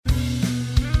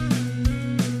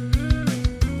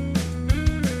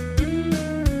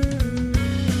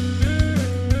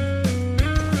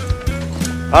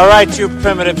All right, you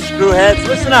primitive screwheads,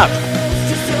 listen up.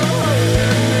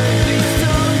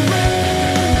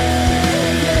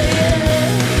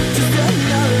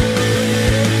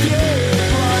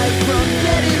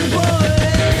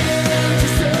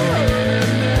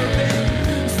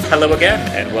 Hello again,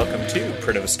 and welcome to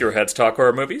Primitive Screwheads Talk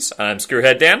Horror Movies. I'm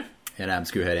Screwhead Dan. And I'm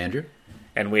Screwhead Andrew.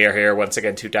 And we are here once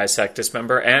again to dissect,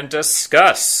 dismember, and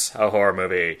discuss a horror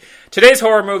movie. Today's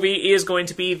horror movie is going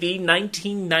to be the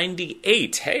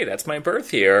 1998, hey, that's my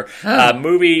birth year,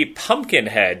 movie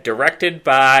Pumpkinhead, directed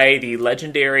by the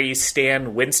legendary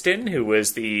Stan Winston, who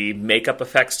was the makeup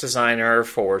effects designer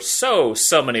for so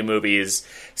many movies,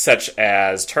 such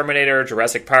as Terminator,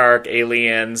 Jurassic Park,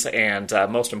 Aliens, and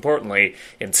most importantly,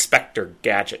 Inspector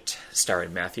Gadget,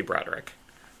 starring Matthew Broderick.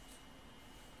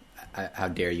 How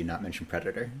dare you not mention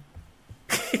Predator?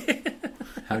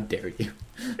 How dare you?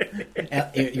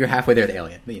 You're halfway there to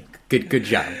Alien. Good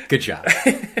job.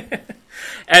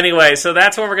 Anyway, so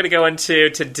that's what we're going to go into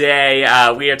today.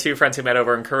 We are two friends who met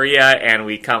over in Korea, and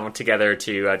we come together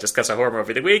to discuss a horror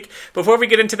movie of the week. Before we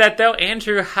get into that, though,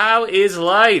 Andrew, how is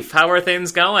life? How are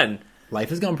things going?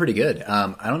 Life is going pretty good.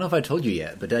 I don't know if I told you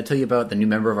yet, but did I tell you about the new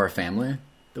member of our family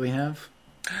that we have?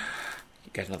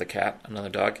 You got another cat? Another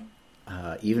dog?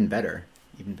 Even better.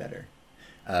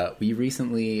 We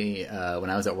recently, when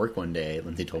I was at work one day,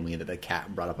 Lindsay told me that a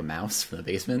cat brought up a mouse from the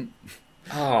basement.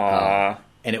 Aww.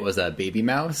 And it was a baby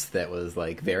mouse that was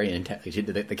like very intense.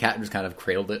 The cat just kind of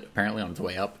cradled it apparently on its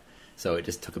way up. So it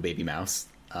just took a baby mouse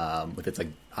with its like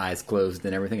eyes closed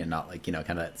and everything, and not like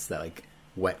kind of that like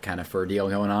wet kind of fur deal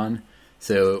going on.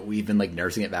 So we've been like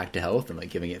nursing it back to health and like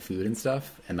giving it food and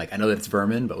stuff. And like I know that it's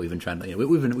vermin, but we've been trying to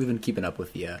we've been keeping up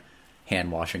with the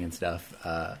hand washing and stuff,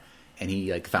 and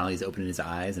he like finally is opening his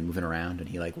eyes and moving around, and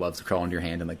he like loves to crawl under your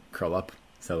hand and like curl up.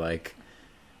 So like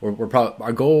we're probably,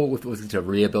 our goal was to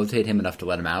rehabilitate him enough to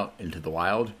let him out into the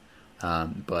wild,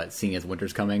 but seeing as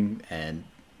winter's coming and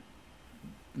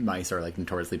mice are like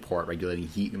notoriously poor at regulating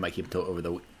heat, we might keep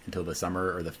him until the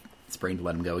summer or the spring to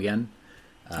let him go again.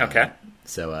 Okay.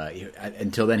 So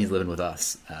until then he's living with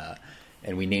us,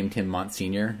 and we named him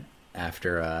Monsignor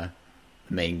after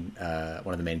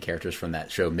one of the main characters from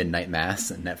that show Midnight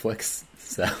Mass on Netflix.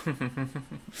 So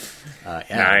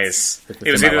nice.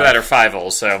 It was either that or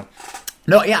Fievel. So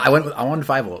I wanted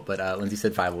Fievel, but Lindsay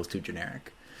said Fievel was too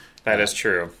generic. That is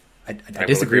true. I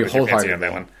disagree wholeheartedly on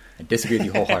that one. I disagree with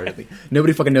you wholeheartedly.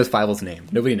 Nobody fucking knows Fievel's name.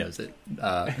 Nobody knows it.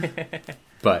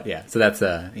 But yeah, so that's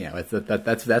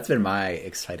that's been my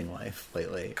exciting life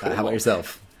lately. Cool. How about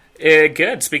yourself?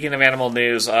 Good. Speaking of animal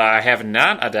news, I have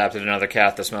not adopted another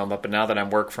cat this moment, but now that I'm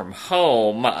work from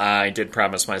home, I did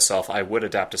promise myself I would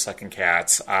adopt a second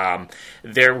cat.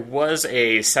 There was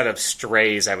a set of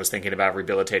strays I was thinking about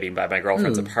rehabilitating by my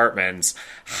girlfriend's apartment.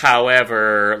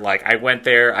 However, like I went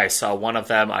there, I saw one of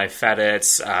them, I fed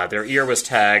it, their ear was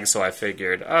tagged, so I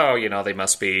figured, they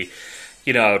must be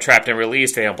trapped and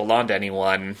released. They don't belong to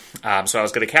anyone. So I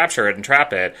was going to capture it and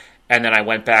trap it. And then I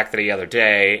went back the other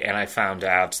day, and I found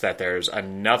out that there's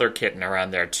another kitten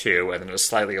around there, too, and then a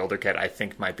slightly older kid I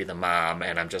think might be the mom,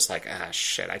 and I'm just like,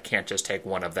 shit, I can't just take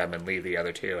one of them and leave the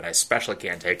other two, and I especially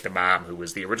can't take the mom, who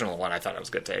was the original one I thought I was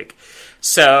going to take.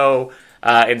 So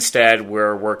instead,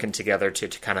 we're working together to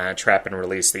kind of trap and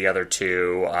release the other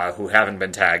two who haven't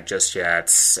been tagged just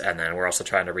yet, and then we're also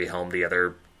trying to rehome the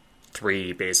other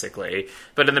 3, basically.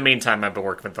 But in the meantime, I've been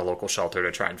working with the local shelter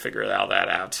to try and figure all that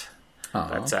out.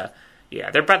 But,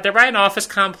 they're by an office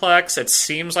complex. It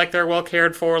seems like they're well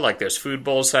cared for. Like, there's food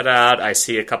bowls set out. I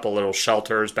see a couple little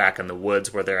shelters back in the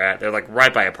woods where they're at. They're, like,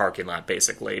 right by a parking lot,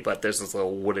 basically. But there's this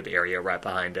little wooded area right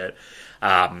behind it.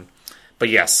 But,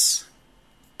 yes.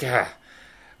 Gah.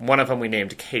 One of them we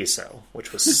named Queso,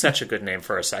 which was such a good name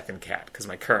for a second cat, because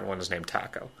my current one is named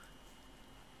Taco.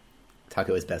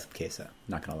 Taco is best with queso.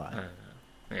 Not going to lie.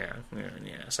 Yeah.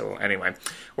 So anyway,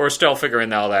 we're still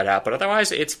figuring all that out, but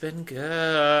otherwise, it's been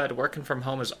good. Working from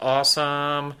home is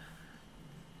awesome.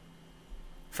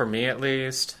 For me, at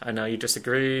least. I know you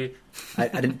disagree. I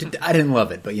didn't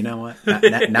love it, but you know what?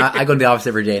 Now I go to the office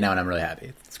every day now, and I'm really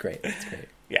happy. It's great.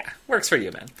 Yeah, works for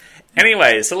you, man.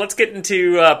 Anyway, so let's get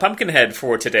into Pumpkinhead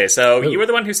for today. So you were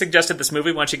the one who suggested this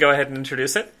movie. Why don't you go ahead and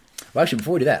introduce it? Well, actually,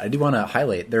 before we do that, I do want to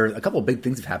highlight there are a couple of big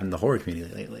things that have happened in the horror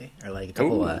community lately, or like a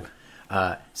couple.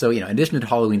 So in addition to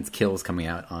Halloween's Kills coming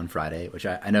out on Friday, which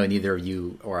I know neither of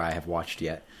you or I have watched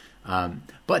yet,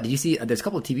 but did you see? There's a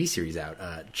couple of TV series out.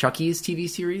 Chucky's TV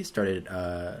series started.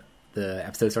 The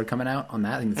episodes started coming out on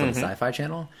that. I think it's on the Sci-Fi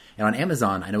Channel, and on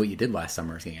Amazon. I Know What You Did Last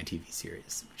Summer is getting a TV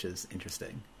series, which is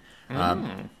interesting.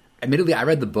 admittedly, I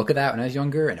read the book of that when I was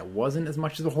younger, and it wasn't as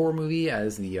much of a horror movie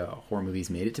as the horror movies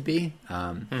made it to be.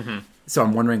 So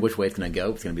I'm wondering which way it's going to go.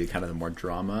 If it's going to be kind of the more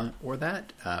drama or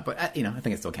that. But, I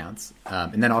think it still counts.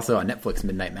 And then also on Netflix,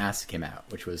 Midnight Mass came out,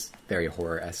 which was very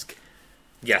horror-esque.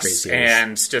 Yes,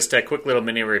 and just a quick little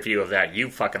mini review of that. You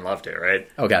fucking loved it, right?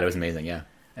 Oh, God, it was amazing, yeah.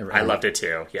 I loved it,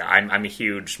 too. Yeah, I'm a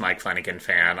huge Mike Flanagan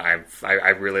fan. I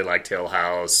really liked Hill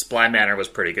House. Blind Manor was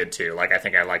pretty good, too. Like, I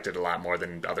think I liked it a lot more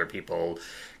than other people,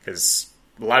 because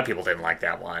a lot of people didn't like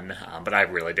that one, but I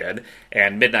really did.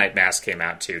 And Midnight Mass came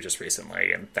out, too, just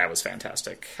recently, and that was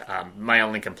fantastic. My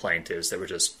only complaint is there were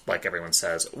just, like everyone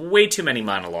says, way too many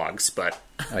monologues, but...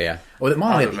 Oh, yeah. Well, the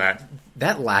monologue,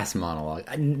 that last monologue,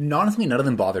 honestly, none of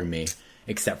them bothered me,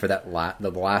 except for that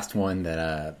the last one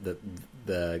that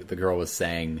the girl was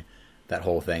saying, that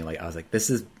whole thing. Like, I was like,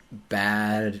 this is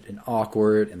bad and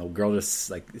awkward, and the girl just,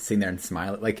 like, sitting there and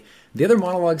smiling. Like, the other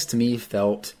monologues, to me,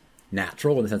 felt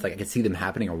natural in the sense like I could see them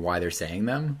happening or why they're saying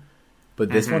them. But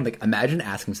this one, like, imagine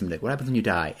asking somebody, like, what happens when you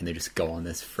die? And they just go on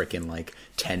this freaking, like,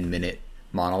 10-minute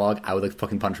monologue. I would, like,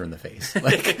 fucking punch her in the face.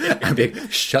 Like, I'd be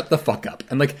like, shut the fuck up.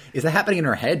 And, like, is that happening in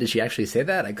her head? Did she actually say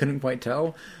that? I couldn't quite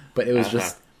tell. But it was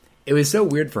just, it was so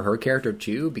weird for her character,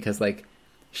 too, because, like,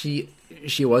 she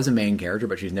was a main character,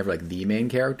 but she's never, like, the main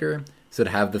character. So to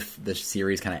have the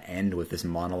series kind of end with this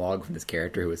monologue from this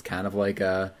character who was kind of like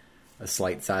a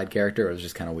slight side character, it was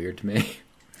just kind of weird to me.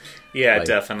 Yeah, like,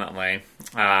 definitely.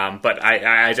 But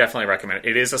I definitely recommend it.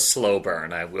 It is a slow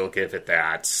burn. I will give it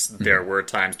that. There were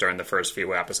times during the first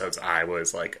few episodes I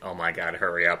was like, oh my God,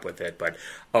 hurry up with it. But,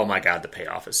 oh my God, the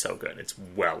payoff is so good. It's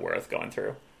well worth going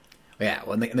through. Yeah,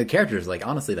 well, and the characters, like,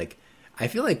 honestly, like, I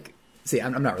feel like, see,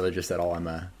 I'm not religious at all. I'm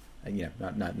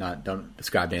don't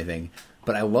describe anything.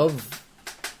 But I love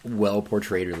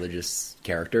well-portrayed religious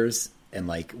characters and,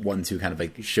 like, ones who kind of,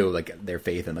 like, show, like, their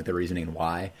faith and, like, their reasoning and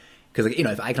why. Because, like,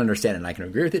 if I can understand it and I can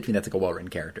agree with it, to me that's, like, a well-written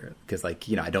character. Because, like,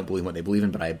 I don't believe in what they believe in,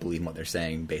 but I believe in what they're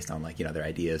saying based on, like, their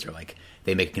ideas, or, like,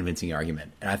 they make a convincing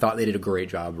argument. And I thought they did a great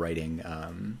job writing,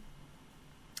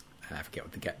 I forget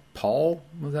what the guy, Paul,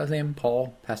 what was that his name?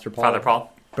 Pastor Paul? Father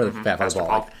Paul. Father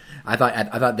Paul. Like,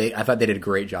 I thought they did a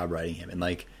great job writing him. And,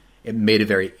 like, it made a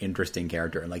very interesting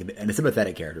character, and, like, and a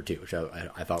sympathetic character too, which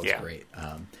I thought was great.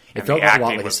 It felt a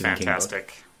lot like a Stephen King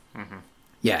book.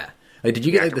 Yeah, like, did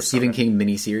you get, like, the Stephen King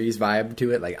miniseries vibe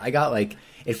to it? Like, I got, like,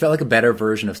 it felt like a better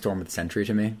version of Storm of the Century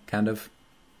to me, kind of.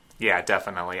 Yeah,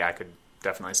 definitely. I could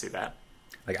definitely see that.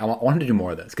 Like, I wanted to do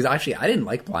more of this because actually I didn't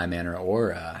like Blind Manor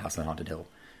or House on Haunted Hill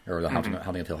or the Haunting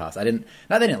of Hill House. I didn't.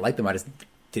 Not that I didn't like them. I just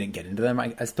didn't get into them.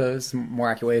 I suppose, more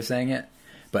accurate way of saying it.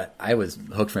 But I was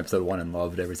hooked from episode 1 and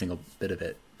loved every single bit of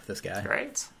it with this guy.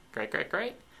 Great. All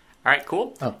right,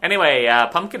 cool. Oh. Anyway,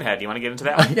 Pumpkinhead, you want to get into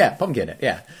that one? Yeah, Pumpkinhead,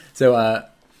 yeah. So,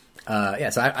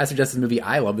 so I suggest this movie.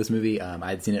 I love this movie.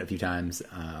 I'd seen it a few times.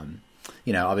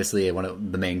 Obviously, one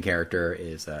of the main character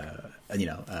is,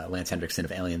 Lance Henriksen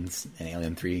of Aliens and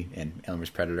Alien 3 and Alien vs.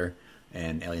 Predator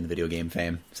and Alien the video game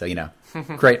fame. So,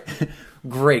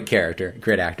 great character,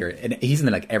 great actor. And he's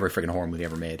in, like, every freaking horror movie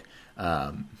ever made.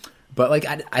 But, like,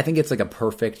 I think it's, like, a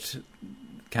perfect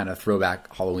kind of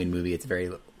throwback Halloween movie. It's a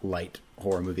very light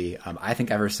horror movie. I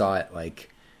think I ever saw it, like,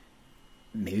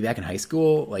 maybe back in high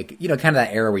school. Like, kind of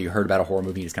that era where you heard about a horror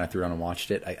movie and just kind of threw it on and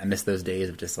watched it. I miss those days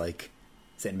of just, like,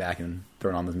 sitting back and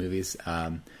throwing on those movies.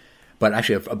 But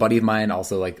actually, a buddy of mine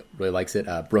also, like, really likes it.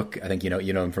 Brooke, I think you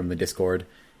know him from the Discord.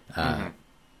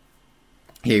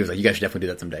 He was like, you guys should definitely do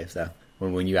that someday. So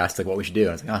when you asked, like, what we should do,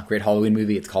 I was like, great Halloween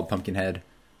movie. It's called Pumpkinhead.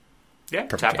 Yeah,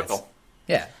 topical. Chance.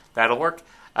 Yeah. That'll work.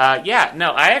 I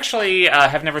actually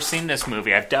have never seen this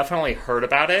movie. I've definitely heard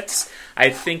about it. I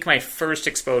think my first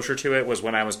exposure to it was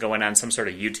when I was going on some sort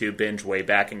of YouTube binge way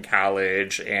back in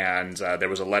college, and there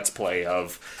was a Let's Play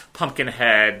of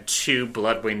Pumpkinhead 2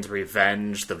 Bloodwing's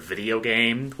Revenge, the video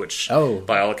game, which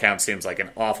by all accounts seems like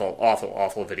an awful, awful,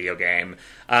 awful video game.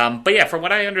 But yeah, from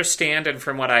what I understand and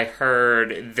from what I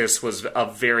heard, this was a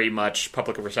very much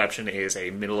public reception is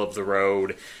a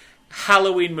middle-of-the-road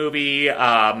Halloween movie.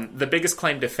 The biggest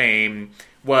claim to fame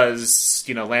was,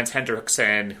 Lance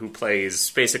Henriksen, who plays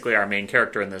basically our main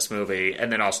character in this movie,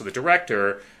 and then also the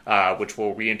director, which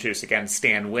we'll reintroduce again,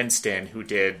 Stan Winston, who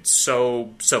did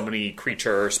so many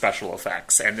creature special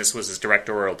effects, and this was his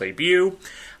directorial debut,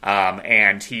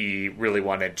 and he really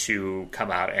wanted to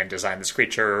come out and design this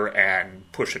creature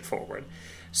and push it forward.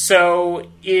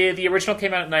 So, the original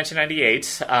came out in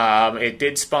 1998. It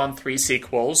did spawn 3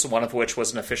 sequels, one of which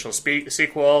was an official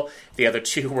sequel. The other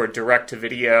 2 were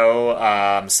direct-to-video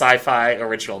sci-fi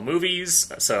original movies,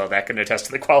 so that can attest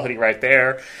to the quality right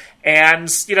there. And,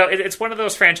 you know, it's one of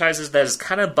those franchises that has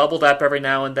kind of bubbled up every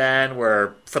now and then,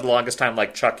 where for the longest time,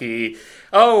 like Chucky,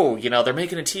 oh, you know, they're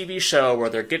making a TV show where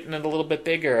they're getting it a little bit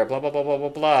bigger, blah, blah, blah, blah, blah,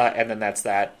 blah, and then that's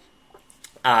that.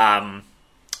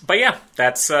 But yeah,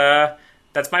 that's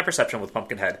my perception with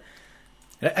Pumpkinhead.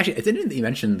 Actually, it's interesting that you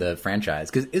mentioned the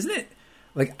franchise, because isn't it,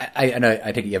 like, I know,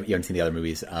 I take it you haven't seen the other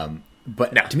movies,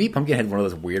 but No. To me, Pumpkinhead is one of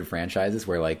those weird franchises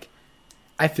where, like,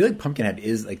 I feel like Pumpkinhead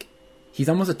is, like, he's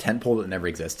almost a tentpole that never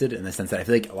existed, in the sense that I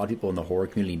feel like a lot of people in the horror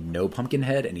community know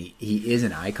Pumpkinhead, and he is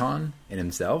an icon in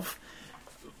himself.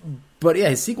 But yeah,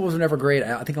 his sequels were never great.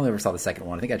 I think I only ever saw the second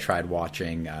one. I think I tried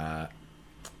watching, I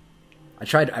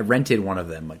rented one of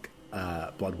them, like,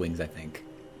 Blood Wings, I think.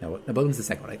 No, Blood Wings is the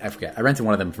second one. I forget. I rented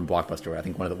one of them from Blockbuster. I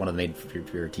think one of the made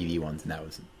for your TV ones, and that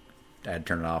was, I had to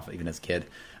turn it off even as a kid.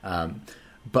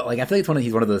 But like, I feel like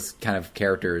he's one of those kind of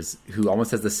characters who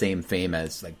almost has the same fame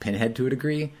as like Pinhead to a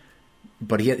degree,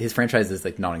 but his franchise is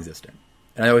like non-existent,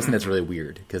 and I always think that's really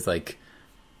weird because like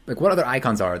what other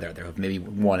icons are there? There have maybe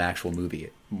one actual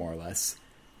movie, more or less,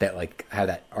 that like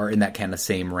are in that kind of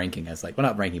same ranking as like, well,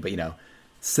 not ranking, but you know,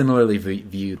 similarly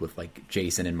viewed with like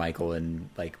Jason and Michael and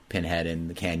like Pinhead and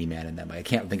the Candyman and them. Like, I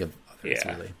can't think of others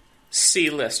really.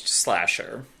 C-list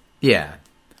slasher. Yeah.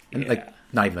 And like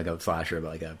not even like a slasher, but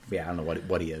like I don't know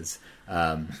what he is.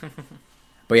 But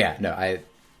yeah, no,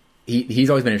 he's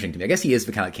always been interesting to me. I guess he is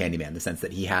kind of like Candyman in the sense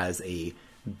that he has a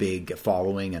big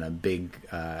following and a big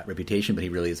reputation, but he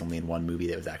really is only in one movie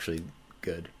that was actually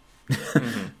good.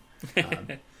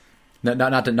 Mm-hmm.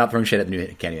 Not throwing shade at the new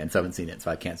Candyman, so I haven't seen it,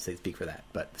 so I can't speak for that.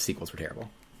 But the sequels were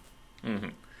terrible. Mm-hmm.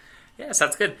 Yeah,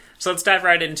 sounds good. So let's dive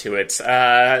right into it.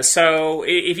 So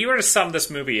if you were to sum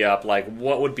this movie up, like,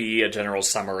 what would be a general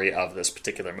summary of this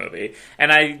particular movie?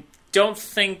 And I don't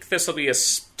think this will be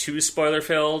too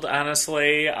spoiler-filled,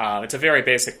 honestly. It's a very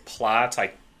basic plot.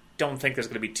 I don't think there's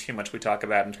going to be too much we talk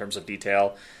about in terms of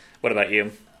detail. What about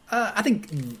you? I think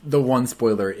the one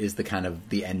spoiler is the kind of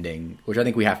the ending, which I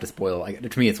think we have to spoil.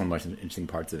 To me, it's one of the most interesting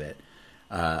parts of it.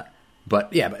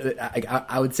 But yeah,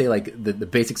 I would say like the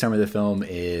basic summary of the film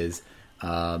is,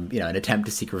 an attempt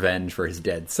to seek revenge for his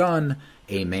dead son.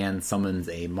 A man summons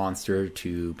a monster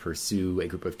to pursue a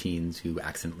group of teens who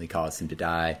accidentally cause him to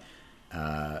die,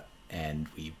 and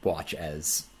we watch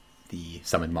as the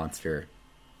summoned monster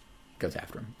goes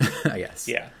after him. I guess.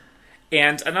 Yeah.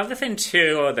 And another thing,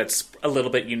 too, that's a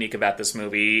little bit unique about this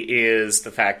movie is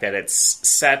the fact that it's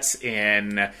set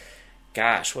in,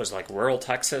 was it like rural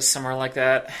Texas, somewhere like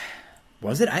that?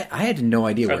 Was it? I had no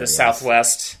idea where it was. Or the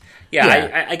Southwest.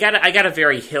 Yeah. I got a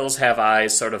very Hills Have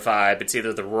Eyes sort of vibe. It's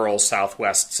either the rural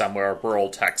Southwest somewhere, rural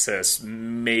Texas,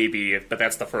 maybe, but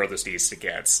that's the furthest east it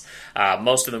gets.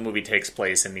 Most of the movie takes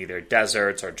place in either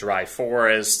deserts or dry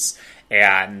forests,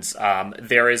 and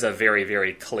there is a very,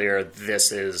 very clear,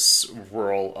 this is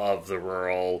rural of the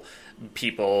rural.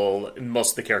 People, most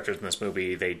of the characters in this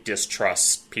movie, they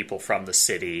distrust people from the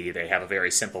city. They have a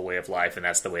very simple way of life, and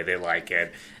that's the way they like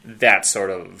it. That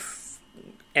sort of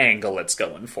angle it's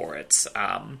going for it,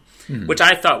 which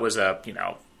I thought was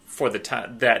for the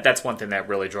time, that's one thing that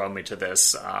really drove me to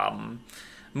this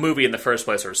movie in the first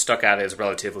place, or stuck out as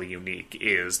relatively unique,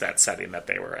 is that setting that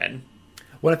they were in.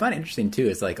 What I find interesting too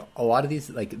is like a lot of these,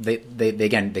 like they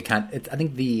kind. I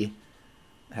think the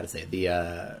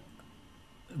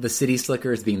city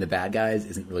slickers being the bad guys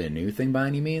isn't really a new thing by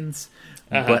any means,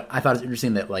 but I thought it was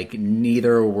interesting that like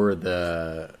neither were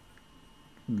the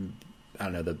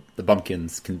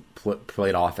bumpkins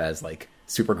played off as like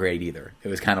super great either. It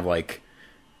was kind of like,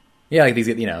 yeah, like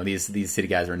these city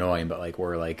guys are annoying, but like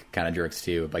we're like kind of jerks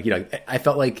too. Like, I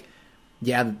felt like,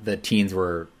 yeah, the teens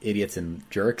were idiots and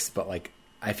jerks, but like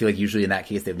I feel like usually in that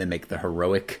case they then make the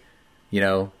heroic,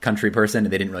 country person,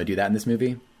 and they didn't really do that in this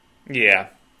movie. Yeah.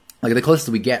 Like the closest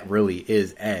we get really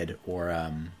is Ed or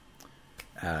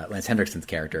Lance Hendrickson's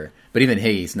character, but even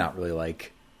he's not really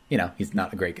like, he's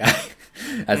not a great guy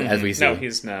as we see. No,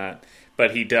 he's not.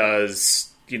 But he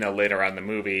does, later on in the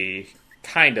movie,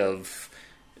 kind of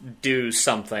do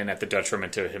something at the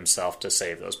detriment to himself to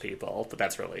save those people. But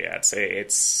that's really it.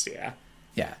 It's yeah.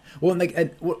 Yeah. Well,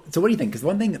 so what do you think? Because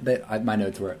one thing that my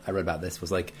notes where I read about this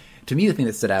was like, to me, the thing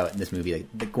that stood out in this movie,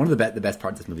 like one of the best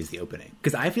parts of this movie is the opening.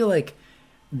 Because I feel like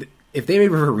if they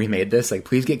ever remade this, like,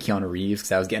 please get Keanu Reeves,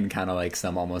 because I was getting kind of like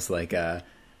some almost like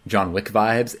John Wick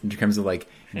vibes in terms of like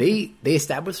they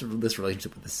established this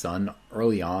relationship with the son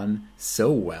early on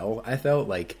so well. I felt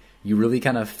like you really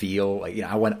kind of feel like, you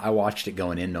know, I watched it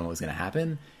going in knowing what was going to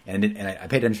happen, and I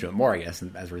paid attention to it more, I guess,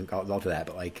 as a result of that.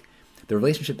 But like the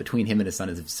relationship between him and his son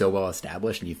is so well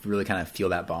established, and you really kind of feel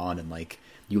that bond, and like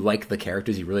you like the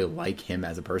characters, you really like him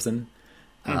as a person,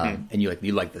 and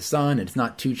you like the son, and it's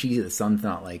not too cheesy. The son's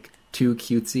not like too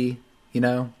cutesy, you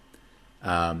know.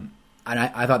 And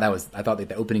I thought that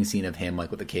the opening scene of him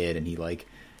like with the kid, and he like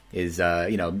is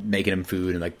you know, making him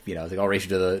food, and like, you know, it's like, I'll race you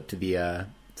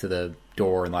to the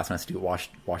door, and the last one has to do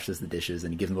washes the dishes,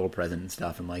 and he gives him a little present and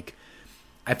stuff, and like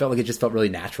I felt like it just felt really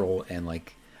natural, and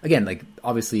like again, like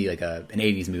obviously like an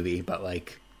 80s movie, but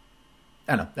like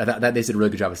I don't know, that they did a really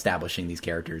good job establishing these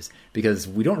characters, because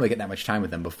we don't really get that much time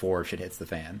with them before shit hits the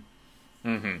fan.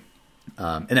 And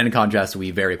then in contrast,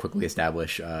 we very quickly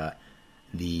establish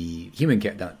the human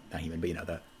character, not human, but you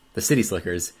know, the city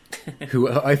slickers, who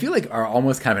I feel like are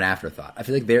almost kind of an afterthought. I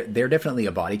feel like they're definitely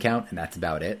a body count, and that's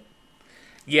about it.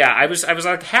 Yeah, I was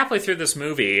like halfway through this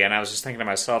movie, and I was just thinking to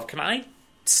myself, can I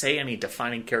say any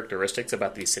defining characteristics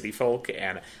about these city folk?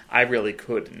 And I really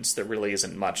couldn't. There really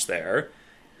isn't much there.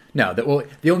 No,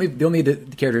 the only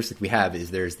characteristic we have is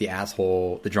there's the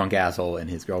asshole, the drunk asshole, and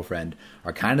his girlfriend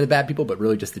are kind of the bad people, but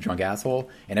really just the drunk asshole,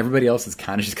 and everybody else is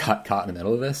kind of just caught in the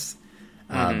middle of this,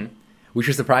 which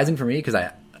was surprising for me, because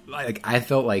I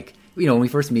felt like, you know, when we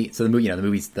first meet, so the movie, you know, the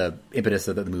movie's the impetus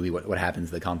of the movie, what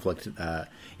happens, the conflict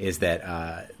is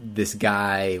that this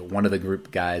guy, one of the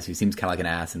group guys who seems kind of like an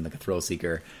ass and like a thrill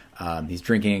seeker, he's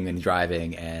drinking and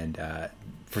driving, and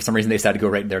for some reason they decided to go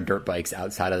right in their dirt bikes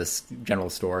outside of this general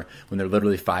store when they're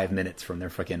literally 5 minutes from their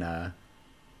freaking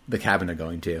the cabin they're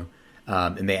going to,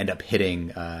 and they end up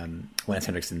hitting Lance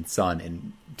Henriksen's son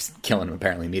and just killing him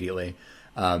apparently immediately,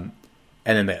 and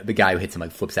then the guy who hits him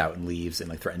like flips out and leaves and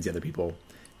like threatens the other people,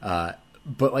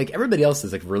 but like everybody else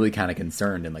is like really kind of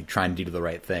concerned and like trying to do the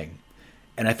right thing.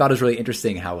 And I thought it was really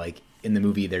interesting how like in the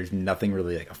movie there's nothing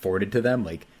really like afforded to them.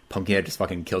 Like Pumpkinhead just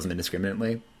fucking kills them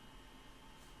indiscriminately.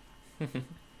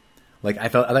 Like I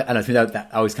don't know, to me that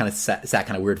always kind of sat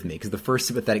kind of weird for me, because the first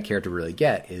sympathetic character we really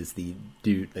get is the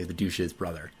dude, like the douche's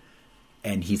brother,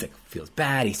 and he's like feels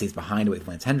bad. He stays behind with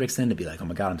Lance Henriksen to be like, oh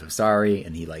my god, I'm so sorry,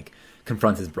 and he like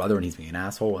confronts his brother and he's being an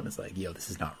asshole, and it's like, yo, this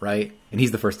is not right, and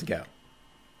he's the first to go,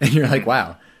 and you're like,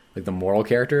 wow, like the moral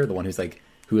character, the one who is like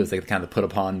the kind of put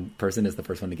upon person, is the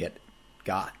first one to get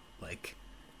got. Like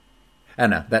I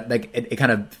don't know, that like it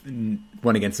kind of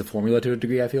went against the formula to a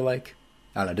degree. I feel like,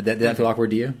 I don't know, did that feel awkward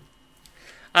to you?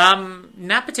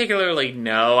 Not particularly,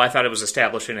 no. I thought it was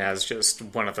establishing as just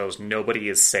one of those nobody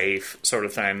is safe sort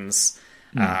of things.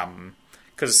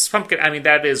 Because Pumpkin, I mean,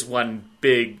 that is one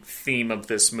big theme of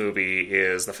this movie,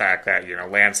 is the fact that, you know,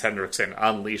 Lance Henriksen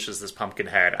unleashes this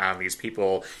Pumpkinhead on these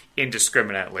people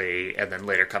indiscriminately and then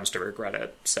later comes to regret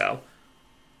it, so.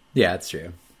 Yeah, that's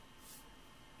true.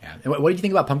 Yeah. And what do you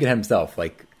think about Pumpkinhead himself?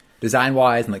 Like,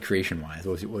 design-wise and, like, creation-wise?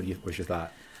 What's your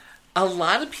thought? A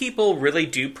lot of people really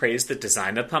do praise the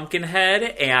design of Pumpkinhead,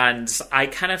 and I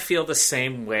kind of feel the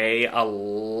same way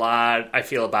I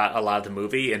feel about a lot of the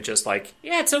movie, and just like,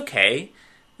 yeah, it's okay.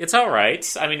 It's alright.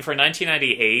 I mean, for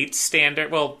 1998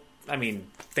 standard, well, I mean,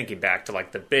 thinking back to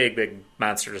like the big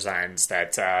monster designs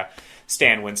that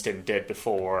Stan Winston did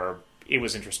before, it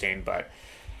was interesting, but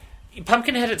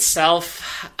Pumpkinhead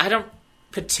itself, I don't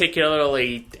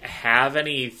particularly have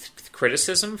any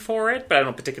criticism for it, but I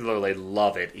don't particularly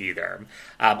love it either.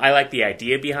 I like the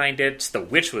idea behind it. The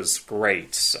witch was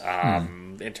great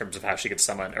in terms of how she gets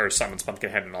summons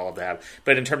Pumpkinhead and all of that.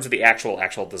 But in terms of the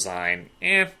actual design,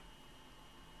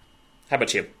 How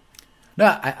about you? No,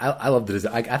 I love the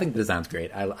design. I think the design's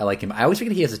great. I like him. I always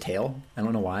forget he has a tail. I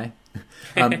don't know why.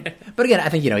 But again, I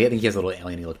think I think he has a little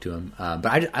alien look to him.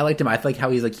 But I liked him. I like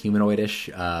how he's like humanoidish,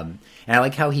 and I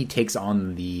like how he takes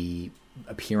on the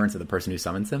appearance of the person who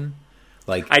summons him.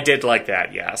 Like, I did like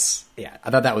that. Yes. Yeah, I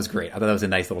thought that was great. I thought that was a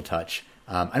nice little touch.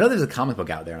 I know there's a comic book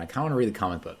out there, and I kind of want to read the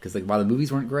comic book because, like, while the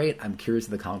movies weren't great, I'm curious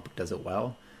if the comic book does it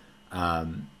well.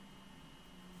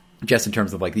 Just in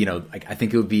terms of like, like, I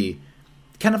think it would be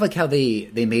kind of like how they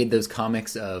made those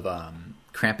comics of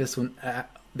Krampus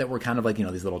that were kind of like,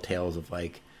 these little tales of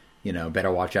like,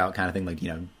 better watch out kind of thing. Like,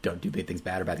 don't do big things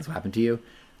bad or bad things will happen to you.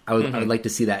 I would like to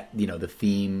see that, the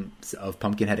themes of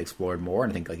Pumpkinhead explored more.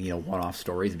 And I think like, one-off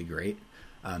stories would be great.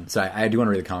 So I do want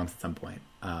to read the comics at some point.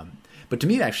 But to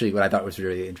me, actually, what I thought was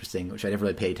really interesting, which I never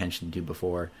really paid attention to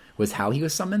before, was how he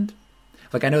was summoned.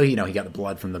 Like, I know, he got the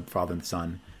blood from the father and the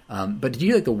son. But did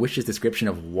you like the witch's description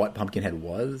of what Pumpkinhead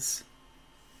was?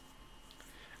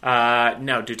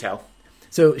 No, do tell.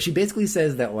 So she basically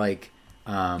says that, like,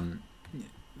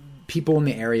 people in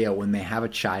the area, when they have a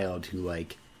child who,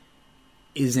 like,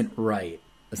 isn't right,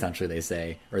 essentially they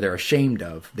say, or they're ashamed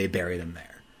of, they bury them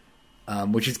there.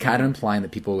 which is kind of implying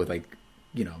that people with like,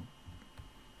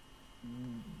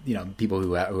 people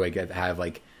who have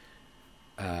like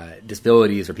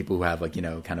disabilities or people who have like,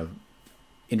 kind of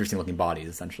interesting looking bodies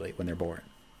essentially when they're born.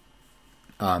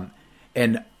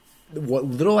 And what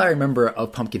little I remember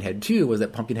of Pumpkinhead 2 was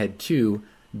that Pumpkinhead 2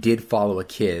 did follow a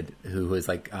kid who was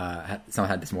like someone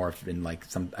had dysmorph in like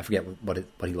I forget what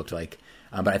he looked like,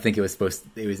 but I think it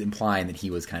was implying that he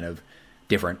was kind of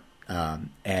different,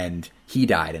 and he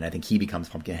died, and I think he becomes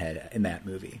Pumpkinhead in that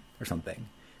movie or something,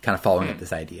 kind of following up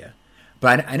this idea.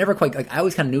 But I never quite like, I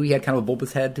always kind of knew he had kind of a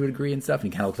bulbous head to a degree and stuff,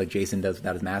 and he kind of looked like Jason does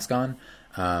without his mask on.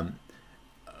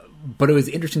 But it was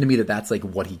interesting to me that that's like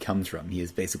what he comes from. He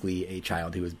is basically a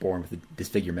child who was born with a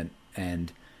disfigurement,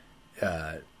 and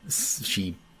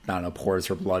she, I don't know, pours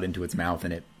her blood into its mouth,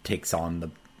 and it takes on the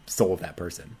soul of that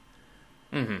person.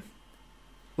 Mm-hmm.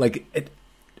 Like,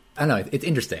 I don't know, it's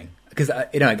interesting. Because,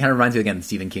 it kind of reminds me, again, of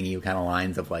Stephen King kind of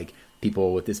lines of, like,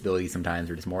 people with disabilities sometimes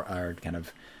are just more, are kind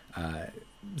of,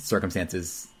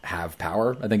 circumstances have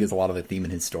power, I think is a lot of the theme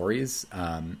in his stories.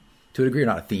 To a degree, or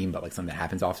not a theme, but like something that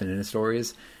happens often in his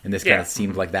stories. And this kind of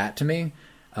seemed like that to me.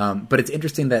 But it's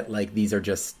interesting that like these are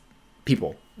just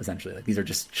people, essentially. Like these are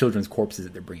just children's corpses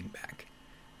that they're bringing back,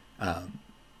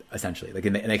 essentially. Like,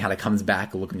 and it kind of comes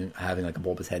back having like a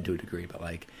bulbous head to a degree. But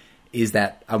like,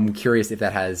 I'm curious if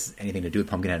that has anything to do with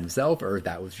Pumpkinhead himself, or if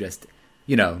that was just,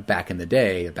 back in the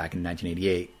day, back in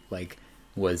 1988, like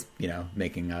was,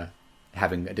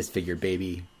 having a disfigured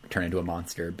baby turn into a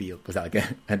monster was that like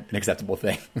an acceptable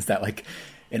thing? Was that like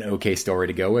an okay story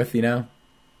to go with, Yeah,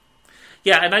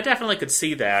 and I definitely could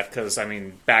see that because,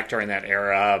 back during that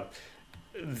era,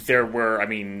 there were,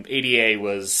 ADA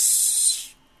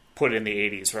was put in the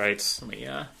 80s, right? Let me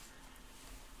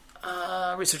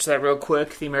research that real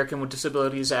quick. The American with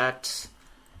Disabilities Act.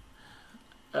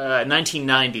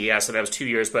 1990, yeah, so that was 2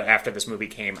 years but after this movie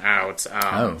came out.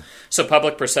 So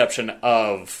public perception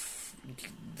of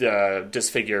the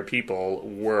disfigured people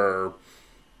were,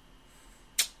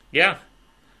 Well,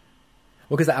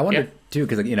 because I wonder too,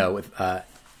 because with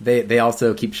they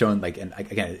also keep showing like, and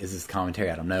again, is this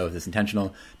commentary? I don't know if it's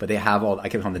intentional, but they have I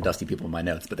keep calling them the dusty people in my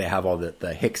notes, but they have all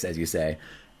the hicks, as you say,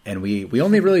 and we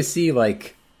only really see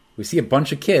like we see a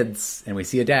bunch of kids and we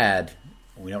see a dad.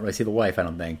 We don't really see the wife, I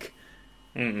don't think.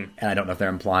 Mm-mm. And I don't know if they're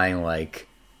implying like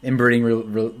inbreeding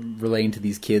relating to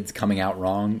these kids coming out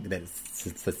wrong, that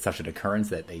it's such an occurrence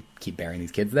that they keep burying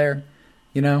these kids there,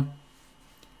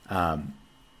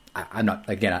 I'm not,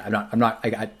 again, I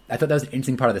thought that was an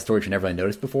interesting part of the story which I never really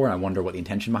noticed before, and I wonder what the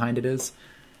intention behind it is.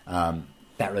 That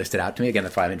really stood out to me. Again,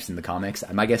 that's why I'm interested in the comics.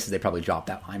 My guess is they probably dropped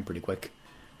that line pretty quick.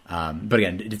 But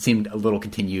again, it seemed a little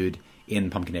continued in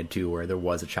Pumpkinhead 2, where there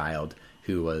was a child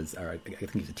who was, or I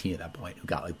think he was a teen at that point, who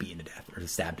got like beaten to death or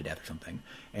stabbed to death or something,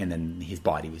 and then his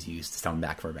body was used to summon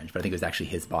back for revenge. But I think it was actually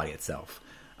his body itself.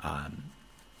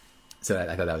 So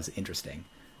I thought that was interesting.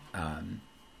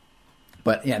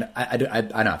 But yeah,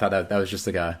 I know. I thought that was just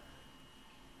like a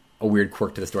weird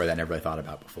quirk to the story that I never really thought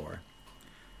about before.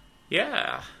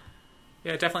 Yeah.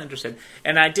 Yeah, definitely interested.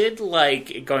 And I did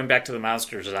like, going back to the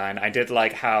monster design, I did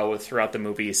like how throughout the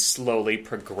movie slowly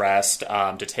progressed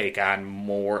to take on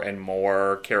more and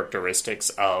more characteristics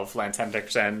of Lance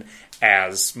Henriksen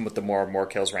as the more and more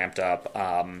kills ramped up.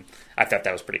 I thought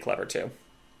that was pretty clever too.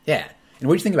 Yeah. And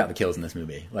what do you think about the kills in this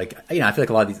movie? Like, I feel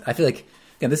like a lot of these,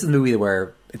 again, this is a movie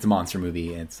where it's a monster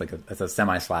movie and it's like it's a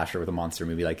semi-slasher with a monster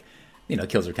movie. Like,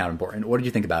 kills are kind of important. What did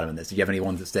you think about them in this? Did you have any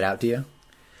ones that stood out to you?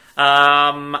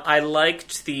 I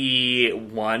liked the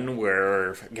one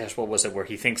where, gosh, what was it? Where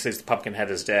he thinks his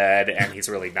Pumpkinhead is dead and he's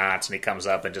really not, and he comes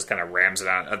up and just kind of rams it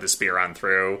on the spear on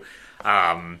through.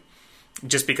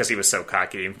 Just because he was so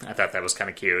cocky, I thought that was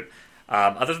kind of cute.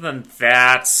 Other than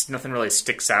that, nothing really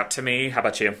sticks out to me. How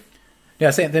about you? Yeah,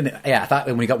 same thing. Yeah, I thought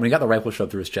when he got the rifle shoved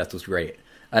through his chest was great.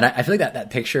 And I feel like that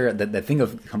picture, that thing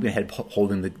of Pumpkinhead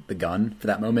holding the gun for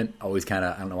that moment, always kind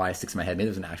of, I don't know why it sticks in my head. Maybe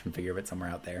there's an action figure of it somewhere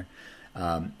out there.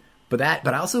 But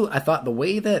I thought the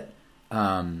way that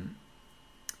kind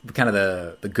of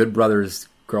the Good Brothers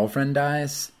girlfriend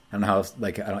dies. I don't know how,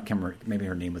 like, can't remember, maybe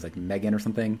her name was like Megan or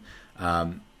something.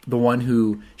 The one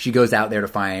who, she goes out there to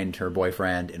find her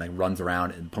boyfriend and like runs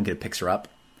around and Pumpkinhead picks her up.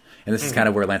 And this is kind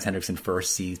of where Lance Henriksen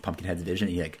first sees Pumpkinhead's vision.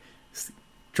 He like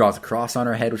draws a cross on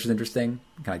her head, which is interesting.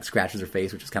 Kind of like scratches her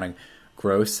face, which is kind of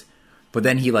gross. But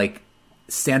then he like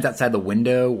stands outside the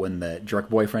window when the jerk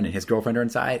boyfriend and his girlfriend are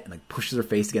inside and like pushes her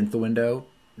face against the window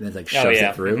and then like shoves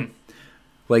it through. Mm-hmm.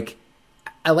 Like,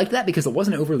 I liked that because it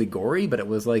wasn't overly gory, but it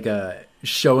was like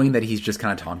showing that he's just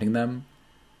kind of taunting them.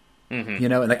 Mm-hmm.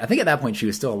 And like, I think at that point she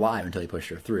was still alive until he pushed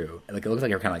her through. Like, it looks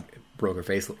like he kind of like broke her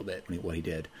face a little bit when what he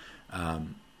did.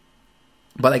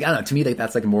 But like I don't know, to me like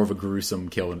that's like more of a gruesome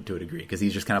kill to a degree because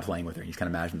he's just kind of playing with her. He's kind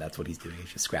of imagining that's what he's doing.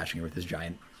 He's just scratching her with his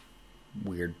giant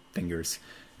weird fingers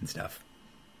and stuff.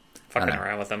 Fucking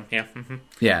around with them, yeah. Mm-hmm.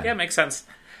 Yeah, makes sense.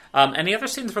 Any other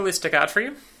scenes really stick out for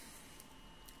you?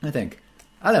 I don't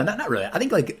know, not really. I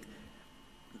think like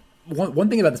one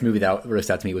thing about this movie that really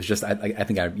stood out to me was just I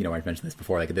think I mentioned this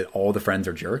before, like that all the friends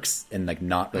are jerks and like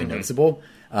not really noticeable.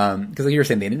 Because like you were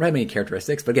saying, they didn't have any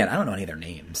characteristics, but again, I don't know any of their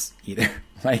names either.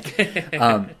 Like,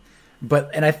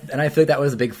 but I feel like that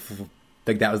was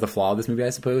that was the flaw of this movie, I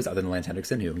suppose, other than Lance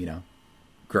Henriksen, who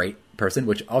great person.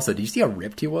 Which also, did you see how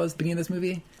ripped he was beginning of this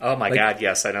movie? Oh my god,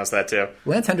 yes, I noticed that too.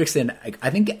 Lance Henriksen, I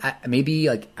think maybe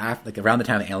around the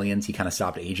time of Aliens, he kind of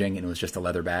stopped aging and it was just a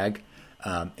leather bag,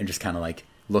 and just kind of like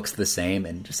looks the same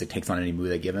and just takes on any movie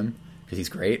they give him because he's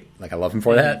great. Like I love him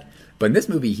for that. But in this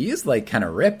movie, he is like kind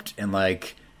of ripped and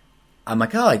like I'm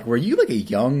like, oh, like were you like a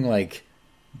young like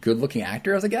good looking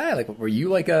actor as a guy? Like were you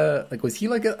like was he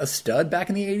like a stud back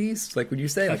in the 80s? Like would you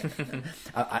say like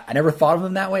I never thought of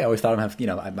him that way. I always thought of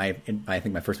him I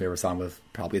think my first favorite song was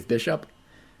probably as Bishop,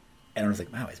 and I was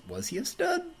like, wow, was he a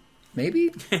stud?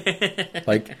 Maybe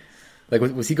like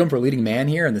was he going for a leading man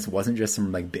here? And this wasn't just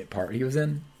some like bit part he was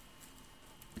in.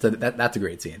 So that's a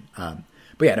great scene. But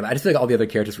yeah, I just feel like all the other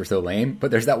characters were so lame.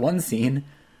 But there's that one scene,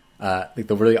 like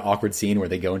the really awkward scene where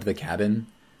they go into the cabin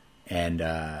and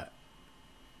I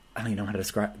don't even know how to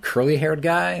describe curly-haired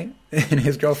guy and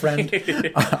his girlfriend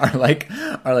are like,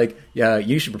 yeah,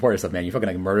 you should report yourself, man. You fucking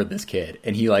like murdered this kid.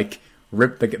 And he like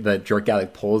ripped the jerk guy,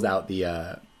 like pulls out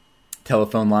the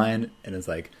telephone line and is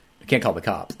like, I can't call the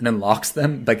cops. And then locks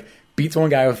them, like beats one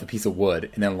guy with a piece of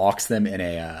wood and then locks them in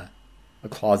a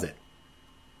closet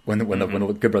when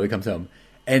the good brother comes home.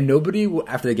 And nobody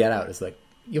after they get out is like,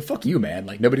 yo, fuck you, man.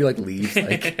 Like nobody like leaves.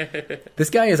 Like this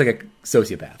guy is like a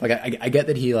sociopath. Like I get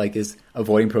that he like is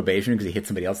avoiding probation because he hit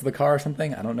somebody else in the car or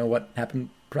something. I don't know what happened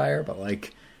prior, but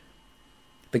like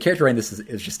the character in this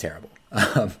is just terrible.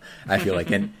 I feel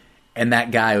like and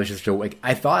that guy was just like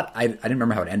I thought I didn't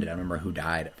remember how it ended. I remember who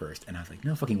died at first, and I was like,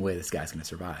 no fucking way, this guy's gonna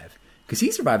survive because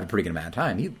he survived a pretty good amount of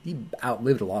time. He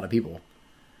outlived a lot of people,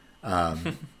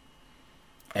 and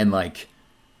like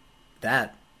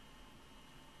that.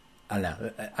 I don't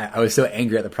know. I was so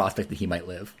angry at the prospect that he might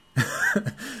live.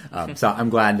 So I'm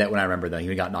glad that when I remember that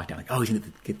he got knocked down, like, oh, he's going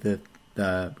to get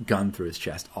the gun through his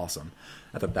chest. Awesome.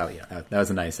 I thought that was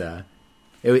a nice.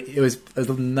 It was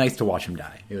nice to watch him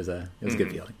die. It was a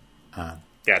good feeling.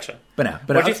 Gotcha. But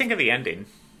what do you think of the ending?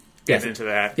 Get into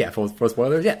that. Yeah, for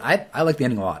spoilers. Yeah, I like the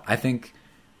ending a lot. I think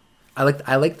I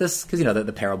like this because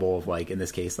the parable of like in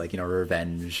this case like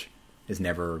revenge is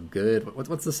never good.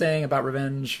 What's the saying about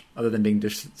revenge other than being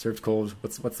served cold?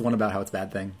 What's the one about how it's a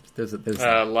bad thing? There's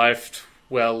life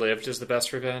well lived is the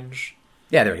best revenge.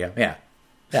 Yeah, there we go. Yeah.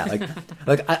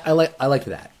 Like I liked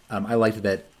that. I liked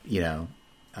that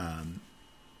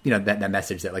that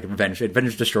message that like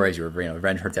revenge destroys you.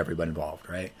 Revenge hurts everyone involved,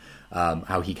 right?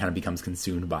 How he kind of becomes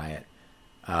consumed by it.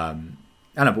 I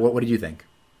don't know. But what did you think?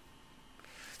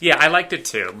 Yeah, I liked it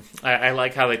too. I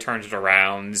like how they turned it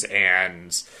around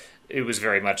and. It was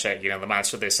very much that, the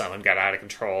monster they summoned got out of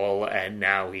control, and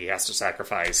now he has to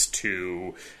sacrifice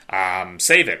to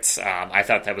save it. I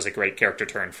thought that was a great character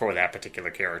turn for that particular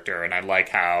character, and I like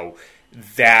how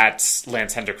that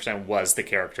Lance Henriksen was the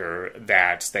character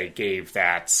that they gave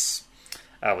that,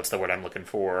 what's the word I'm looking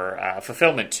for,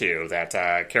 fulfillment to, that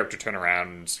character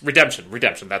turnaround,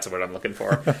 redemption, that's the word I'm looking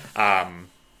for.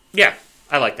 Yeah,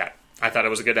 I like that. I thought it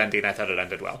was a good ending. I thought it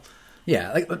ended well.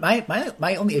 Yeah, like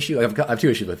my only issue, I have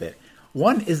two issues with it.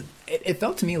 One is it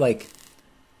felt to me like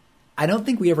I don't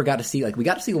think we ever got to see we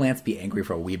got to see Lance be angry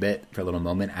for a wee bit, for a little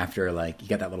moment after like he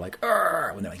got that little like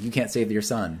when they're like, you can't save your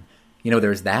son.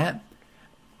 There's that.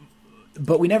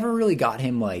 But we never really got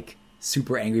him like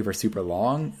super angry for super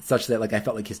long, such that like I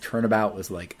felt like his turnabout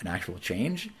was like an actual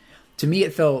change. To me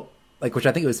it felt like, which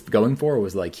I think it was going for,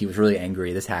 was like he was really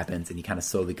angry, this happens, and he kind of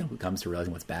slowly comes to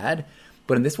realizing what's bad.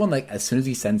 But in this one, like, as soon as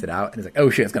he sends it out and is like, oh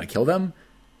shit, it's going to kill them,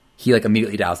 he, like,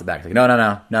 immediately dials it back. Like, no,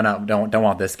 don't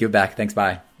want this. Give it back. Thanks,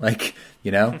 bye. Like,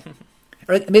 Or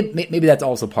like, maybe that's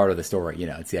also part of the story,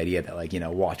 It's the idea that, like,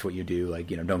 watch what you do. Like,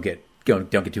 don't get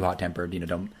too hot-tempered.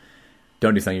 Don't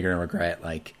do something you're going to regret.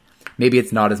 Like, maybe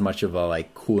it's not as much of a,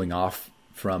 like, cooling off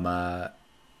from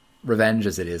revenge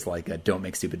as it is, like, a don't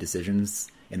make stupid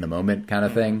decisions in the moment kind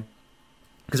of thing.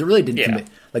 Because it really didn't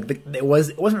it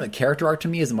wasn't a character arc to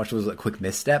me as much as it was a quick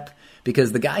misstep.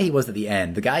 Because the guy he was at the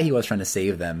end, the guy he was trying to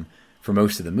save them for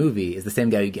most of the movie, is the same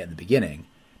guy you get in the beginning.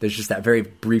 There's just that very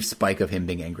brief spike of him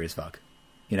being angry as fuck,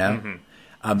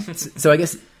 So I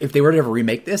guess if they were to ever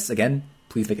remake this again,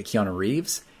 please make it Keanu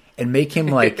Reeves. and make him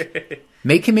like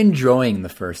make him enjoying the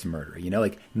first murder. You know,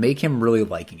 like make him really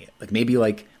liking it. Like maybe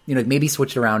like maybe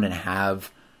switch it around and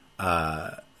have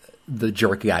the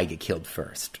jerk guy get killed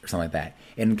first or something like that,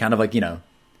 and kind of like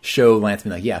show Lance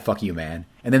being like, yeah, fuck you, man,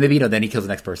 and then maybe then he kills the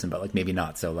next person, but like maybe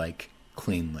not so like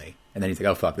cleanly, and then he's like,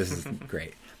 oh fuck, this is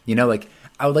great. Like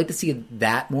I would like to see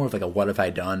that more of like a what have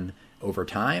I done over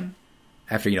time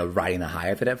after riding the high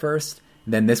of it at first.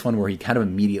 Then this one where he kind of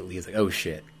immediately is like, oh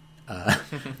shit,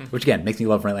 which again makes me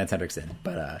love Lance Henriksen,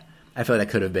 but I feel like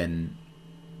that could have been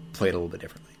played a little bit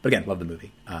differently. But again, love the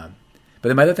movie. But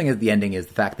then my other thing is the ending is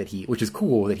the fact that which is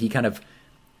cool, that he kind of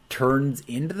turns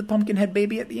into the Pumpkinhead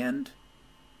baby at the end,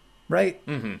 right?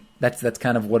 Mm-hmm. That's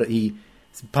kind of what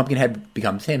Pumpkinhead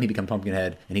becomes him. He becomes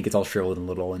Pumpkinhead, and he gets all shriveled and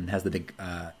little and has the big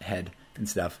head and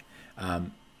stuff.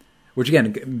 Which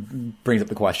again brings up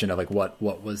the question of like what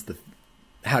was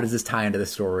how does this tie into the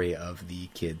story of the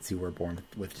kids who were born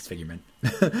with disfigurement?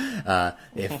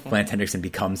 If Lance Henriksen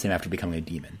becomes him after becoming a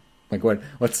demon, like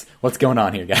what's going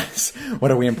on here, guys?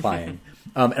 What are we implying?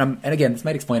 And again, this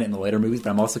might explain it in the later movies, but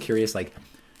I'm also curious, like,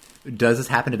 does this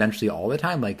happen eventually all the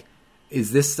time? Like,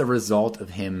 is this the result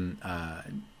of him,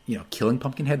 killing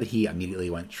Pumpkinhead that he immediately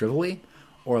went shrivelly?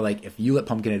 Or, like, if you let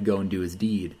Pumpkinhead go and do his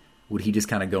deed, would he just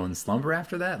kind of go in slumber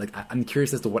after that? Like, I'm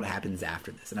curious as to what happens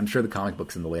after this. And I'm sure the comic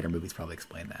books and the later movies probably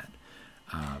explain that.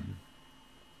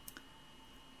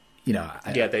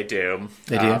 Yeah, they do.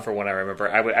 They do? For what I remember.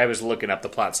 I was looking up the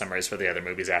plot summaries for the other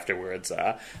movies afterwards.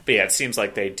 But yeah, it seems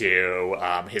like they do.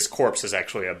 His corpse is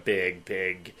actually a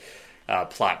big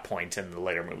plot point in the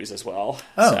later movies as well.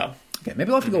 Oh, so. Okay.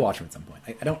 Maybe I'll have to go watch them at some point.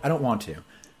 I don't want to,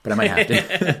 but I might have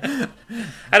to.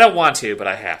 I don't want to, but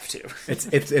I have to.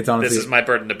 It's honestly, this is my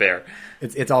burden to bear.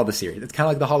 It's all the series. It's kind of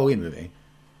like the Halloween movie.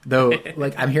 Though,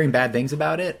 like, I'm hearing bad things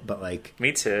about it, but like...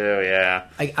 Me too, yeah.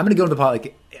 I'm going to go into the plot,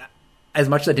 like... As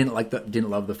much as I didn't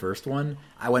love the first one,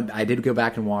 I did go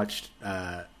back and watched.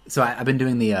 So I've been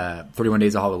doing the 31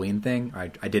 Days of Halloween thing.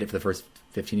 I did it for the first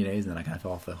 15 days, and then I kind of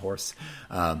fell off the horse.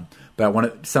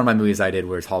 But some of my movies I did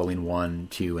was Halloween 1,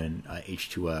 2, and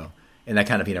H2O, and that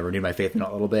kind of renewed my faith in it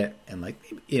a little bit. And like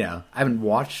I haven't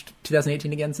watched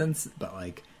 2018 again since, but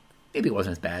like maybe it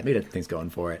wasn't as bad. Maybe things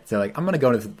going for it. So like I'm gonna go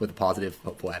with a positive,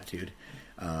 hopeful attitude.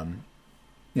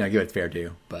 Give it its fair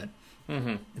due, but.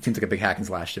 Mm-hmm. It seems like a big hack and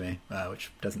slash to me,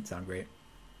 which doesn't sound great.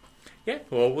 Yeah,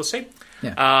 well, we'll see.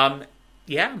 Yeah.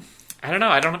 Yeah. I don't know.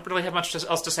 I don't really have much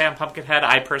else to say on Pumpkinhead.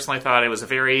 I personally thought it was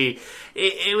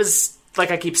it was, like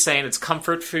I keep saying, it's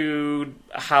comfort food,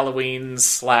 Halloween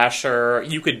slasher.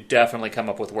 You could definitely come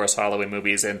up with worse Halloween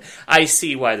movies, and I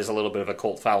see why there's a little bit of a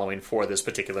cult following for this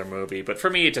particular movie, but for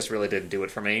me, it just really didn't do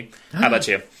it for me. How about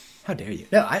you? How dare you?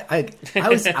 No, I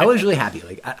was really happy.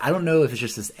 Like I don't know if it's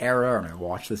just this era or I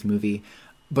watched this movie,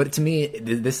 but to me,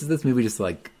 this movie just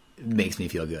like makes me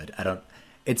feel good. I don't know.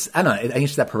 I think it's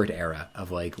just that perfect era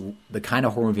of like the kind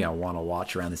of horror movie I want to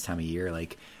watch around this time of year.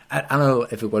 Like I don't know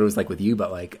what it was like with you, but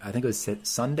like I think it was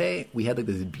Sunday we had like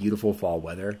this beautiful fall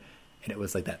weather, and it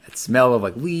was like that smell of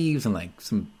like leaves and like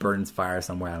some burns fire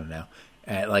somewhere. I don't know.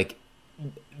 Like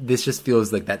this just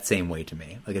feels like that same way to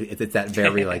me. Like it's that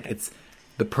very like it's.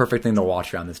 The perfect thing to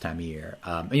watch around this time of year.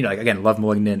 Like again, love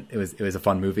Malignant. It was a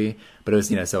fun movie, but it was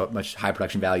so much high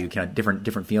production value, kind of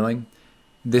different feeling.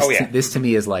 This to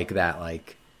me is like that,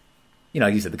 like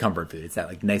like you said, the comfort food. It's that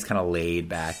like nice kind of laid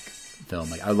back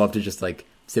film. Like I would love to just like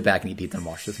sit back and eat pizza and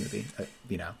watch this movie.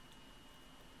 Yeah,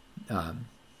 I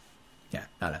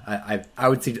don't know. I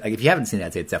would see, like, if you haven't seen it,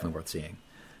 I'd say it's definitely worth seeing.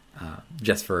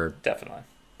 Just for definitely,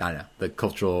 I don't know, the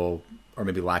cultural or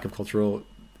maybe lack of cultural.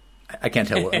 I can't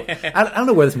tell. I don't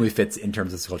know where this movie fits in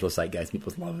terms of cultural zeitgeist.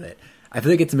 People love it. I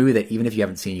feel like it's a movie that even if you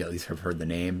haven't seen, you at least have heard the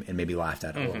name and maybe laughed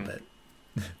at it a little bit.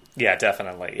 Yeah,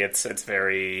 definitely. It's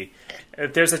very.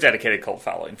 There's a dedicated cult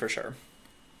following for sure.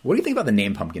 What do you think about the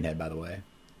name Pumpkinhead? By the way,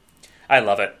 I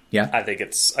love it. Yeah, I think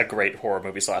it's a great horror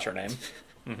movie slasher name.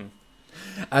 Mm-hmm.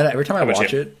 Every time I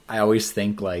watch it, I always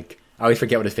think like I always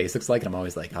forget what his face looks like, and I'm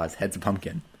always like, oh, his head's a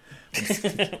pumpkin.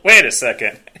 Wait a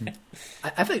second.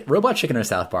 I feel like Robot Chicken or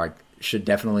South Park should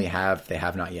definitely have, they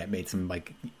have not yet, made some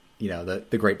like,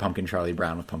 the Great Pumpkin Charlie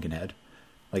Brown with Pumpkinhead.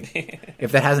 Like,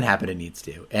 if that hasn't happened, it needs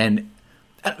to. And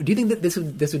do you think that this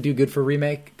would do good for a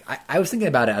remake? I was thinking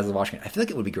about it as I was watching it. I feel like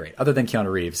it would be great, other than Keanu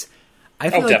Reeves.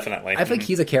 Definitely. I feel like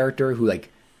he's a character who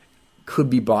like could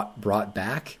be brought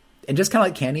back, and just kind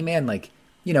of like Candyman, like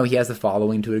he has the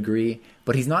following to a degree,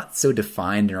 but he's not so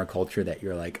defined in our culture that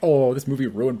you're like, oh, this movie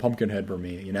ruined Pumpkinhead for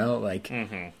me, Like,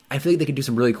 I feel like they could do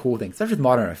some really cool things, especially with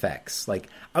modern effects. Like,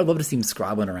 I would love to see him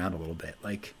scrabbling around a little bit.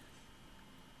 Like,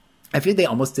 I feel like they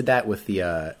almost did that with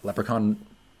the Leprechaun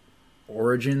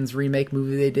Origins remake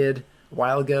movie they did, a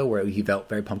while ago where he felt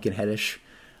very Pumpkinhead-ish.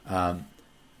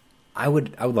 I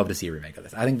would love to see a remake of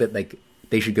this. I think that like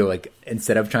they should go like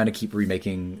instead of trying to keep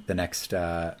remaking the next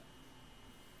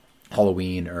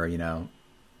Halloween or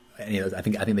any of those, I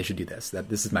think they should do this. That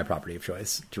this is my property of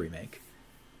choice to remake.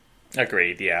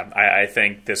 Agreed. Yeah, I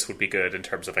think this would be good in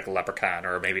terms of like a Leprechaun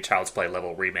or maybe Child's Play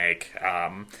level remake.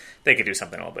 They could do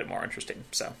something a little bit more interesting.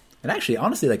 So, and actually,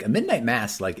 honestly, like a Midnight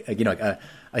Mass, like a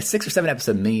 6 or 7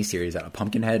 episode miniseries out of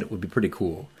Pumpkinhead would be pretty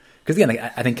cool. Because again, like,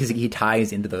 I think because he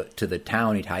ties into the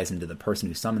town, he ties into the person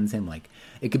who summons him. Like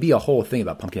it could be a whole thing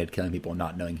about Pumpkinhead killing people and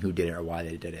not knowing who did it or why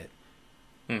they did it.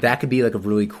 That could be like a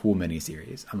really cool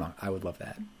miniseries. I would love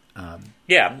that.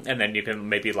 Yeah, and then you can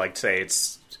maybe like say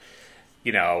it's.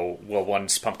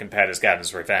 Once Pumpkinhead has gotten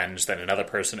his revenge, then another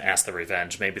person asks the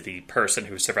revenge. Maybe the person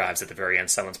who survives at the very end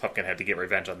summons Pumpkinhead to get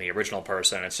revenge on the original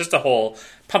person. It's just a whole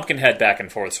Pumpkinhead back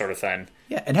and forth sort of thing.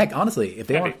 Yeah, and heck, honestly, if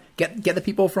they want get the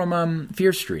people from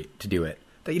Fear Street to do it,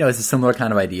 it's a similar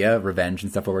kind of idea, revenge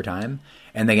and stuff over time.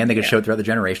 And again, they could show it throughout the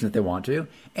generation that they want to.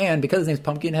 And because his name's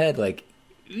Pumpkinhead, like.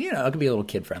 It could be a little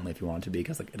kid-friendly if you want it to be,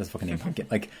 because like, it does fucking name Pumpkin.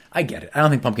 Like, I get it. I don't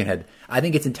think Pumpkinhead... I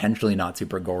think it's intentionally not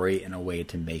super gory in a way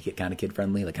to make it kind of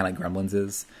kid-friendly, like kind of like Gremlins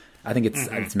is. I think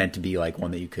it's meant to be like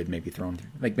one that you could maybe throw in...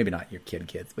 Like, maybe not your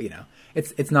kids, but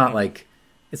it's not like...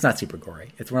 It's not super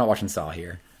gory. We're not watching Saw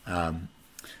here.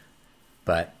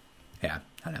 But, yeah,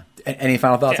 I don't know. Any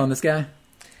final thoughts on this guy?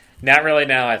 Not really,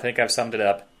 no. I think I've summed it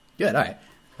up. Good, all right.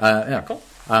 Yeah. Cool.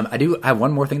 I do have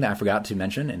one more thing that I forgot to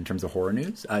mention in terms of horror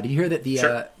news. Did you hear that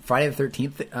the Friday the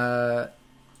 13th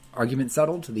argument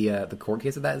settled? The court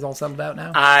case of that is all settled out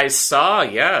now? I saw,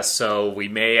 yeah. So we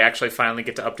may actually finally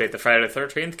get to update the Friday the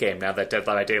 13th game now that Dead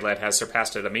by Daylight has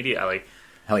surpassed it immediately.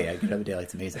 Hell yeah, Dead by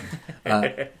Daylight's amazing.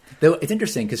 Though it's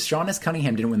interesting because Sean S.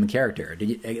 Cunningham didn't win the character.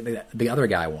 The other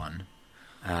guy won.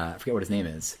 I forget what his name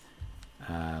is.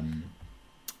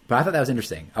 But I thought that was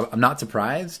interesting. I'm not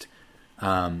surprised.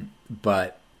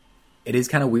 But it is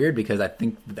kind of weird because I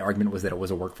think the argument was that it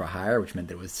was a work for hire, which meant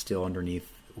that it was still underneath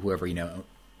whoever,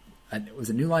 was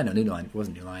it New Line? No, New Line. It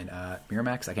wasn't New Line.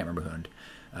 Miramax? I can't remember who owned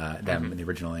them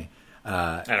originally.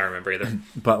 I don't remember either.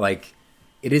 But like,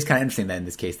 it is kind of interesting that in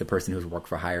this case, the person who's work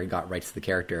for hire got rights to the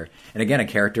character. And again, a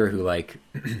character who like,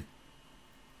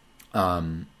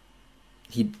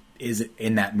 he is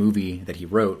in that movie that he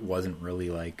wrote wasn't really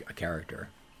like a character.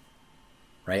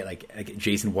 Right? Like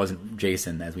Jason wasn't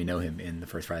Jason as we know him in the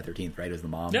first Friday the 13th, right? It was the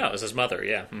mom. No, it was his mother,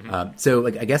 yeah. Mm-hmm. So,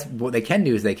 like, I guess what they can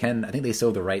do is I think they still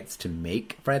have the rights to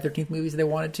make Friday the 13th movies if they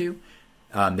wanted to.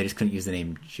 They just couldn't use the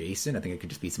name Jason. I think it could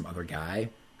just be some other guy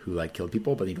who, like, killed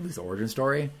people, but they could lose the origin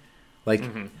story. Like,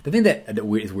 the thing that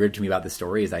is weird to me about this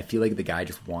story is I feel like the guy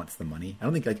just wants the money. I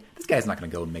don't think, like, this guy's not going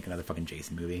to go and make another fucking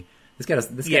Jason movie.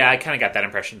 Yeah, I kind of got that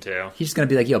impression, too. He's just going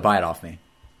to be like, yo, buy it off me.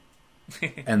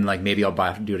 And, like, maybe I'll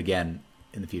do it again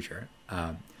in the future.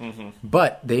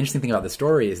 But the interesting thing about the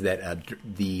story is that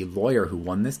the lawyer who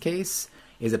won this case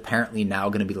is apparently now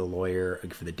going to be the lawyer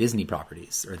for the Disney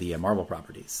properties or the Marvel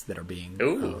properties that are being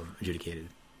adjudicated.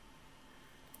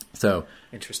 So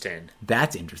interesting.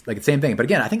 That's interesting. Like the same thing. But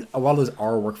again, I think a lot of those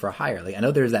are work for hire. Like I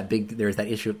know there's that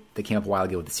issue that came up a while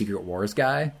ago with the Secret Wars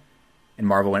guy. And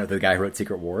Marvel went with the guy who wrote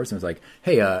Secret Wars and was like,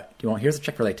 hey, here's a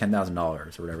check for like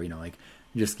 $10,000 or whatever, like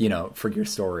just, for your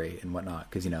story and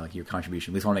whatnot. Cause like your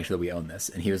contribution, we just want to make sure that we own this.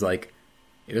 And he was like,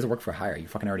 it was a work for hire. You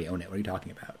fucking already own it. What are you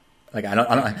talking about? Like, I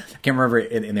can't remember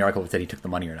in the article if it said he took the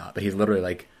money or not, but he's literally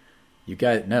like, you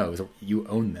guys know, you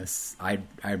own this. I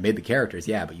made the characters.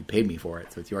 Yeah. But you paid me for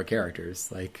it. So it's your characters.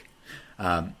 Like,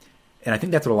 and I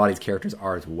think that's what a lot of these characters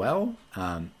are as well.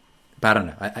 But I don't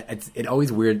know. It's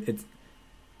always weird. It's,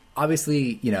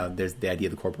 obviously, there's the idea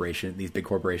of these big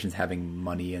corporations having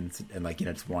money and like,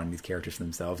 just wanting these characters for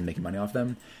themselves and making money off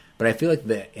them. But I feel like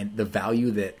the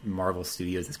value that Marvel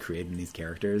Studios has created in these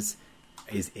characters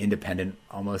is independent,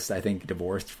 almost, I think,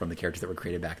 divorced from the characters that were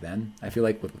created back then. I feel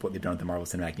like with what they've done with the Marvel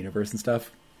Cinematic Universe and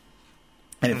stuff.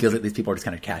 And it feels like these people are just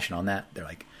kind of cashing on that. They're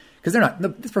like, because they're not,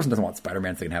 this person doesn't want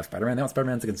Spider-Man so they can have Spider-Man. They want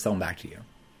Spider-Man so they can sell them back to you.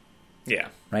 Yeah.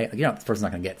 Right? Like, this person's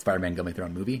not going to get Spider-Man go make their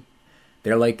own movie.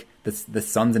 They're like the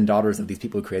sons and daughters of these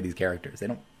people who create these characters. They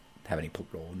don't have any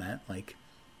role in that. Like,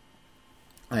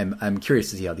 I'm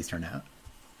curious to see how these turn out.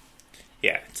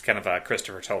 Yeah, it's kind of a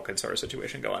Christopher Tolkien sort of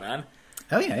situation going on.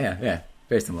 Oh yeah,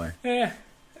 very similar. Yeah.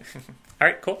 All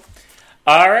right, cool.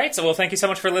 All right, so thank you so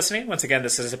much for listening. Once again,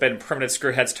 this has been Primitive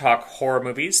Screwheads Talk Horror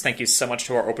Movies. Thank you so much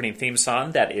to our opening theme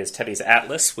song. That is Teddy's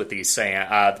Atlas with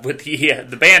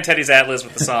the band Teddy's Atlas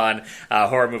with the song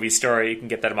Horror Movie Story. You can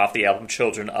get them off the album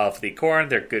Children of the Corn.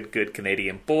 They're good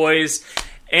Canadian boys.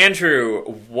 Andrew,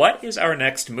 what is our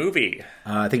next movie?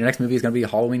 I think our next movie is going to be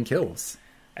Halloween Kills.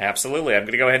 Absolutely. I'm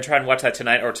going to go ahead and try and watch that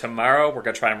tonight or tomorrow. We're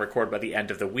going to try and record by the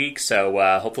end of the week,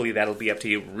 so hopefully that'll be up to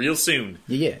you real soon.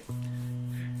 Yeah.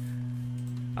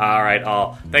 All right,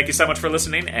 all. Thank you so much for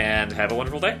listening, and have a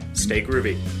wonderful day. Stay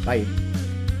groovy. Bye.